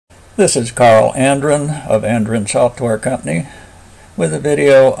This is Carl Andren of Andren Software Company with a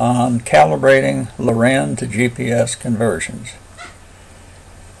video on calibrating Loran to GPS conversions.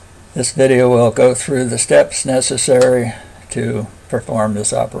 This video will go through the steps necessary to perform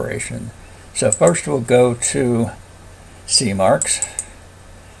this operation. So first we'll go to CMarks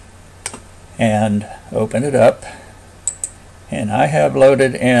and open it up, and I have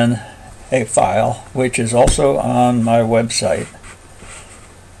loaded in a file which is also on my website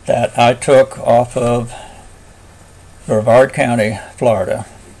that I took off of Brevard County, Florida,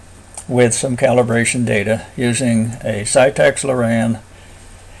 with some calibration data using a Cytex Loran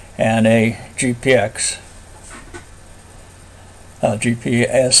and a GPS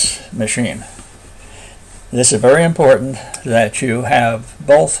machine. This is very important that you have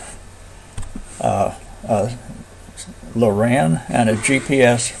both a Loran and a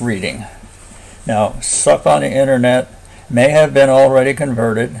GPS reading. Now, stuff on the internet may have been already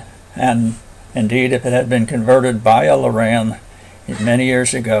converted, and indeed if it had been converted by a Loran many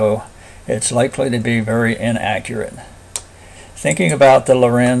years ago, it's likely to be very inaccurate. Thinking about the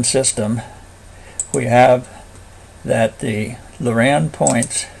Loran system, we have that the Loran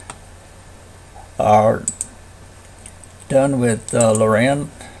points are done with Loran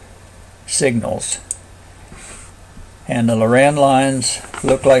signals, and the Loran lines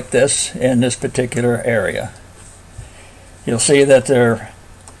look like this in this particular area. You'll see that they're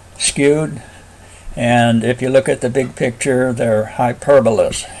skewed, and if you look at the big picture, they're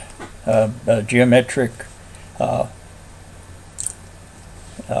hyperbolas, a geometric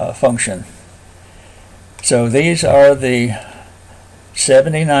function. So these are the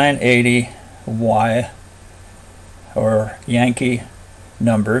 7980Y or Yankee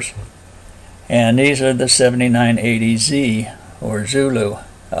numbers, and these are the 7980Z or Zulu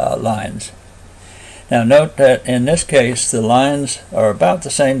lines. Now note that in this case the lines are about the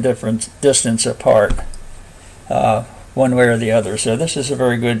same distance apart, one way or the other, so this is a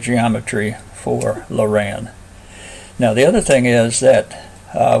very good geometry for Loran. Now the other thing is that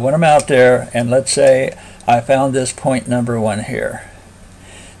when I'm out there and let's say I found this point number 1 here.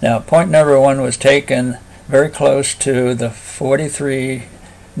 Now point number 1 was taken very close to the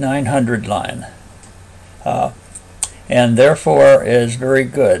 43900 line, and therefore is very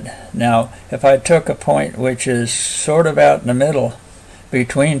good. Now if I took a point which is sort of out in the middle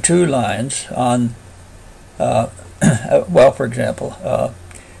between two lines on well, for example,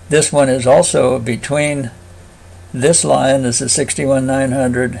 this one is also between this line is the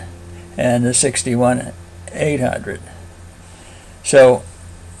 61900 and the 61800. So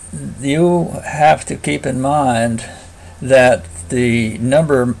you have to keep in mind that the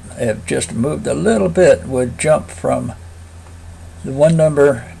number, if just moved a little bit, would jump from the one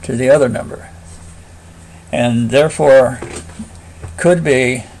number to the other number, and therefore could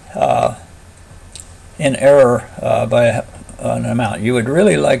be in error by an amount. You would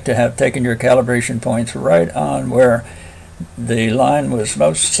really like to have taken your calibration points right on where the line was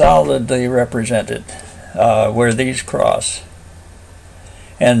most solidly represented, where these cross.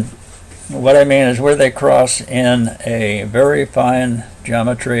 And what I mean is where they cross in a very fine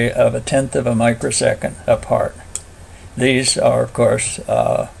geometry of 1/10 of a microsecond apart. These are, of course,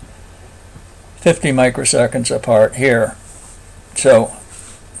 50 microseconds apart here. So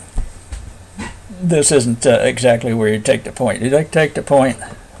this isn't exactly where you take the point. You take the point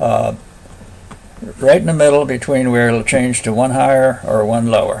right in the middle between where it'll change to one higher or one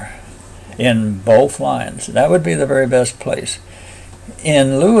lower in both lines. That would be the very best place.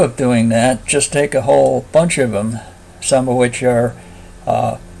 In lieu of doing that, just take a whole bunch of them, some of which are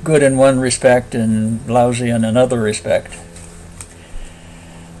good in one respect and lousy in another respect.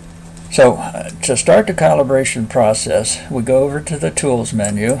 So to start the calibration process, we go over to the Tools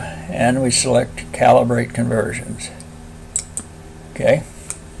menu and we select Calibrate Conversions. Okay.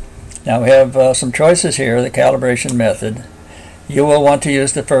 Now we have some choices here, the calibration method. You will want to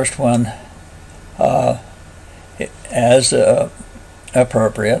use the first one as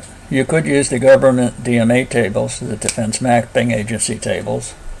appropriate. You could use the government DMA tables, the Defense Mapping Agency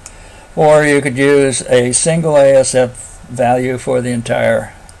tables, or you could use a single ASF value for the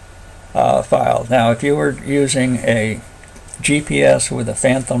entire file. Now if you were using a GPS with a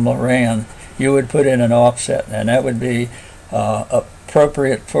Phantom Loran, you would put in an offset, and that would be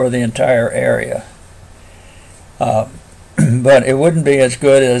appropriate for the entire area. But it wouldn't be as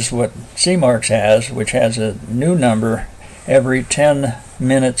good as what CMarks has, which has a new number every 10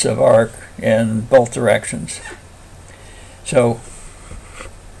 minutes of arc in both directions. So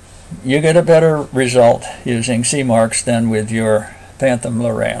you get a better result using CMarks than with your Phantom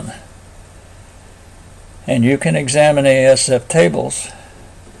Loran. And you can examine ASF tables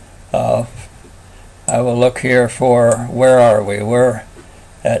I will look here for, where are we? We're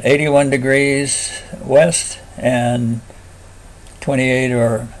at 81 degrees west and 28,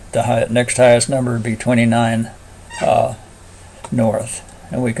 or the next highest number would be 29 north.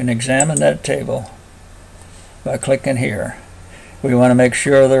 And we can examine that table by clicking here. We want to make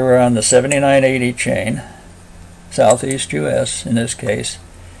sure that we're on the 7980 chain, southeast US in this case,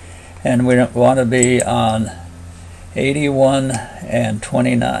 and we don't want to be on 81 and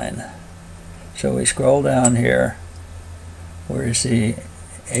 29. So we scroll down here where you see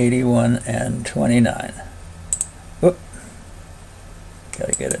 81 and 29. Whoop,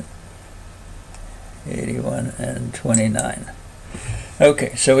 gotta get it. 81 and 29.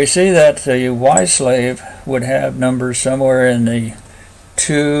 Okay, so we see that the Y slave would have numbers somewhere in the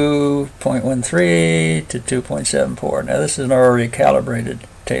 2.13 to 2.74. Now this is an already calibrated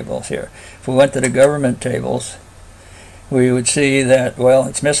tables here. If we went to the government tables, we would see that, well,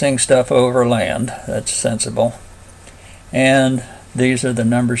 it's missing stuff over land. That's sensible. And these are the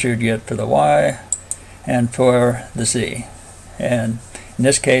numbers you'd get for the Y and for the Z. And in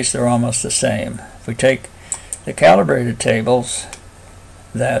this case, they're almost the same. If we take the calibrated tables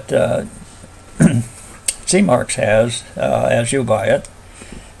that CMarks has as you buy it,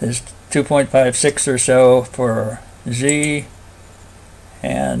 there's 2.56 or so for Z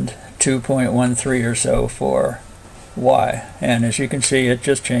and 2.13 or so for Y. And as you can see, it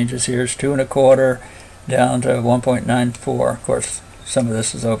just changes here. It's 2 1/4 down to 1.94. Of course, some of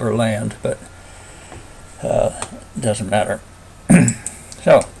this is over land, but doesn't matter.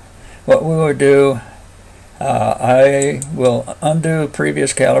 So what we will do, I will undo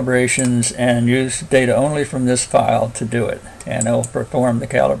previous calibrations and use data only from this file to do it, and it will perform the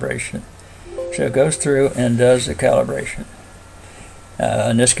calibration. So it goes through and does the calibration.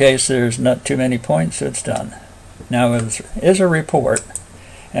 In this case, there's not too many points, so it's done. Now it is a report,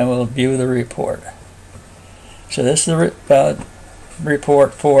 and we'll view the report. So this is the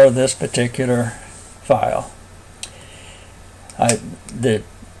report for this particular file. The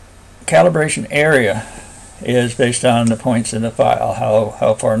calibration area is based on the points in the file,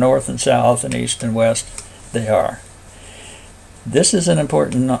 how far north and south and east and west they are. This is an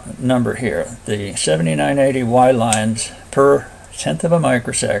important number here. The 7980 Y lines per tenth of a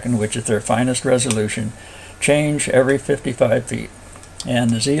microsecond, which is their finest resolution, change every 55 feet. And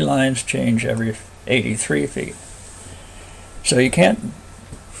the Z lines change every 83 feet. So you can't,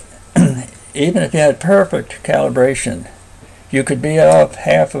 even if you had perfect calibration, you could be off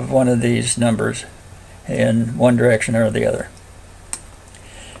half of one of these numbers in one direction or the other.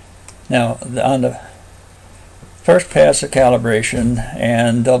 Now, on the first pass of calibration,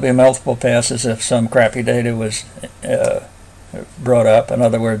 and there'll be multiple passes if some crappy data was brought up, in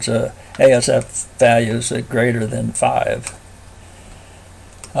other words, ASF values greater than 5.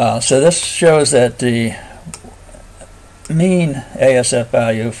 So this shows that the mean ASF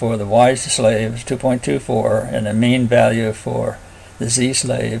value for the Y slave is 2.24, and the mean value for the Z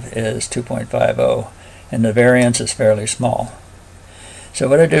slave is 2.50, and the variance is fairly small. So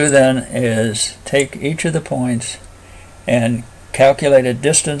what I do then is take each of the points and calculate a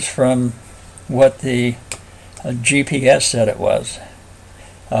distance from what the GPS said it was,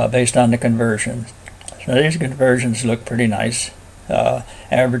 based on the conversion. So these conversions look pretty nice,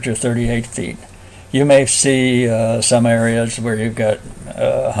 average of 38 feet. You may see some areas where you've got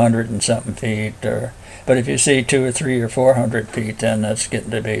 100 and something feet, but if you see 200 or 300 or 400 feet, then that's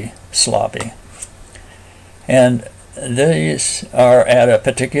getting to be sloppy. And these are at a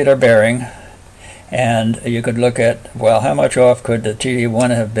particular bearing, and you could look at, well, how much off could the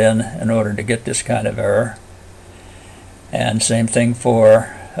TD1 have been in order to get this kind of error? And same thing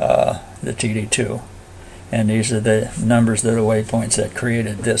for the TD2. And these are the numbers that are waypoints that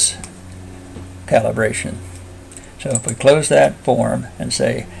created this calibration. So if we close that form and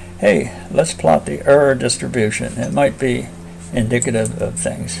say, hey, let's plot the error distribution, it might be indicative of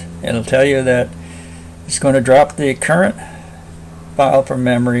things. It'll tell you that it's going to drop the current file from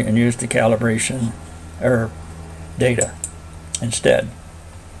memory and use the calibration error data instead.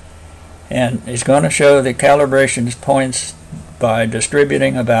 And it's going to show the calibration points by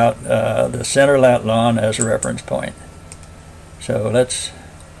distributing about the center lat long as a reference point. So let's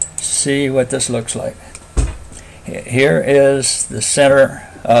see what this looks like. Here is the center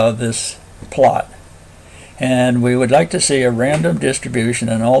of this plot, and we would like to see a random distribution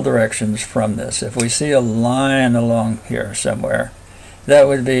in all directions from this. If we see a line along here somewhere, that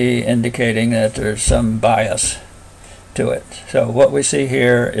would be indicating that there's some bias to it. So what we see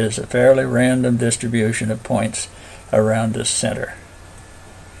here is a fairly random distribution of points around this center.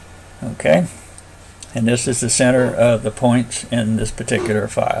 Okay, and this is the center of the points in this particular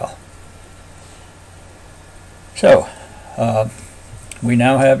file. So we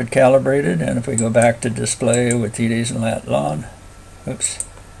now have it calibrated, and if we go back to display with TDs and lat long, oops.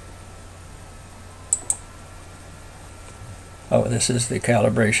 Oh, this is the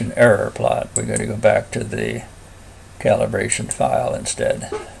calibration error plot. We're going to go back to the calibration file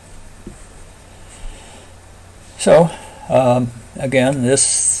instead. So, again,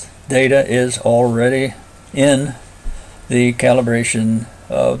 this data is already in the calibration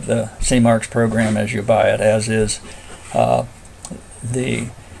of the CMarks program as you buy it, as is the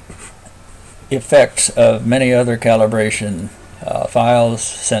effects of many other calibration files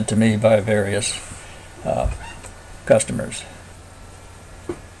sent to me by various customers.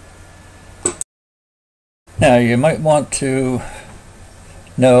 Now, you might want to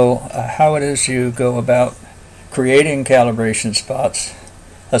know how it is you go about creating calibration spots,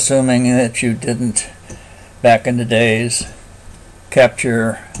 assuming that you didn't, back in the days,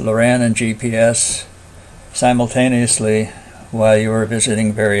 capture Loran and GPS simultaneously while you were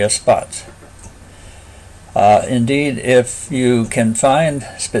visiting various spots. Indeed, if you can find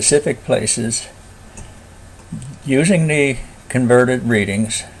specific places using the converted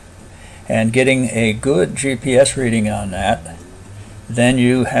readings and getting a good GPS reading on that, then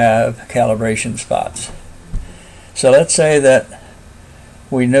you have calibration spots. So let's say that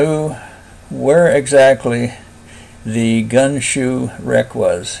we knew where exactly the gun shoe wreck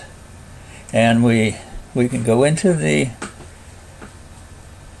was, and we can go into the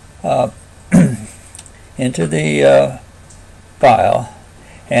file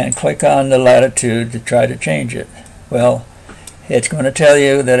and click on the latitude to try to change it. Well, it's going to tell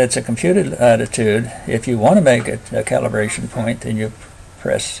you that it's a computed latitude. If you want to make it a calibration point, then you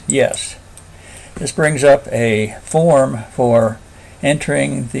press yes. This brings up a form for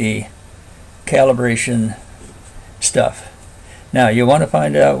entering the calibration stuff. Now, you want to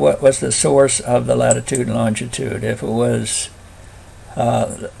find out what was the source of the latitude and longitude. If it was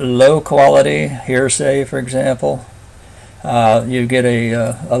low quality, hearsay, for example, you get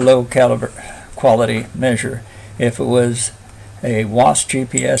a low quality measure. If it was a WASP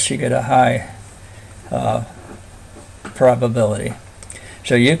GPS, you get a high probability.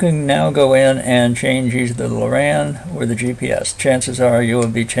 So you can now go in and change either the Loran or the GPS. Chances are you will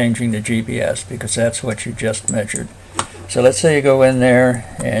be changing the GPS because that's what you just measured. So let's say you go in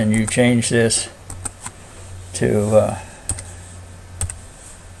there and you change this to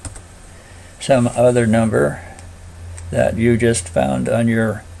some other number that you just found on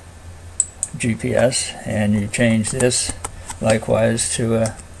your GPS, and you change this likewise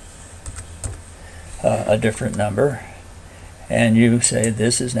to a different number, and you say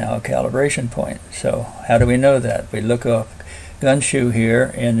this is now a calibration point. So how do we know that? We look up gun shoe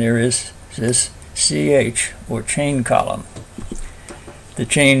here, and there is this CH, or chain column. The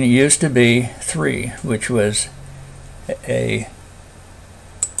chain used to be 3, which was a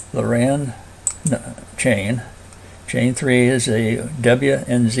Loran chain. Chain 3 is a W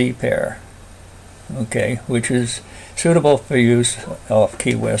and Z pair, okay, which is suitable for use off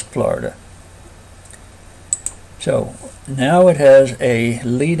Key West, Florida. So now it has a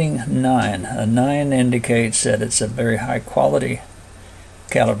leading 9. A 9 indicates that it's a very high quality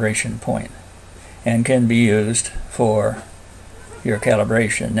calibration point and can be used for your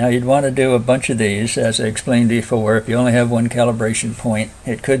calibration. Now, you'd want to do a bunch of these, as I explained before. If you only have one calibration point,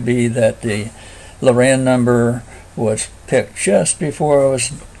 it could be that the Loran number was picked just before I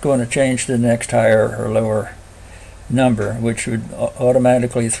was going to change the next higher or lower number, which would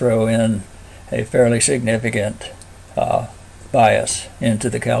automatically throw in a fairly significant bias into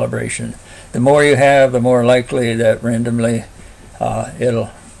the calibration. The more you have, the more likely that randomly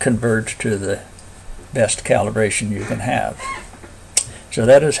it'll converge to the best calibration you can have. So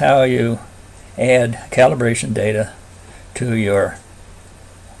that is how you add calibration data to your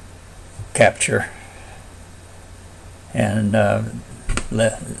capture, and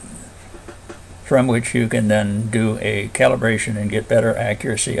from which you can then do a calibration and get better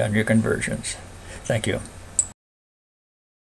accuracy on your conversions. Thank you.